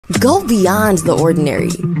Go beyond the ordinary.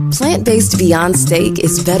 Plant-based Beyond Steak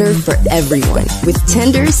is better for everyone, with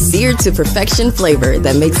tender, seared to perfection flavor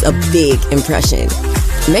that makes a big impression.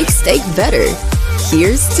 Make steak better.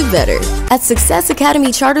 Here's to better. At Success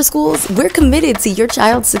Academy Charter Schools, we're committed to your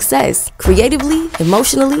child's success, creatively,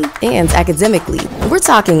 emotionally, and academically. We're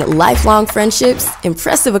talking lifelong friendships,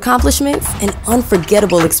 impressive accomplishments, and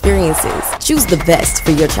unforgettable experiences. Choose the best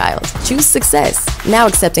for your child. Choose success. Now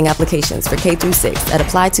accepting applications for K-6 at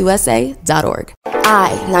apply2sa.org.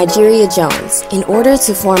 I, Nigeria Jones, in order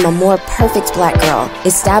to form a more perfect black girl,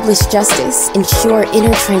 establish justice, ensure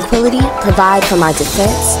inner tranquility, provide for my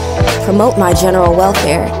defense, promote my general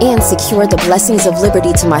welfare, and secure the blessings of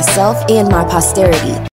liberty to myself and my posterity.